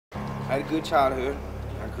I had a good childhood.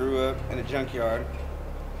 I grew up in a junkyard.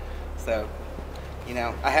 So, you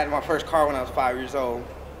know, I had my first car when I was 5 years old.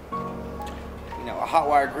 You know, a hot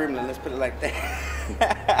wire gremlin, let's put it like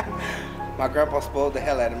that. My grandpa spoiled the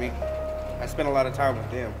hell out of me. I spent a lot of time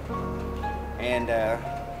with them. And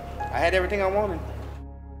I had everything I wanted.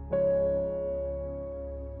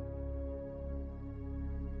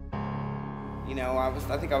 You know,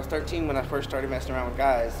 I think I was 13 when I first started messing around with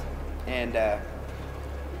guys. And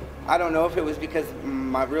I don't know if it was because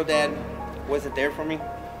my real dad wasn't there for me,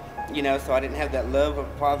 you know, so I didn't have that love of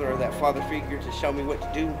a father or that father figure to show me what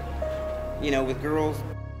to do, you know, with girls.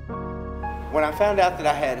 When I found out that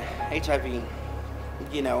I had HIV,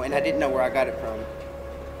 you know, and I didn't know where I got it from,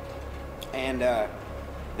 and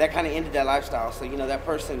that kind of ended that lifestyle. So, you know, that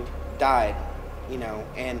person died, you know,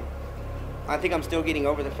 and I think I'm still getting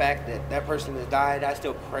over the fact that that person has died. I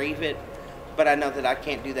still crave it, but I know that I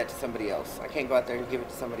can't do that to somebody else. I can't go out there and give it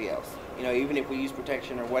to somebody else. You know, even if we use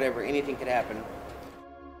protection or whatever, anything could happen.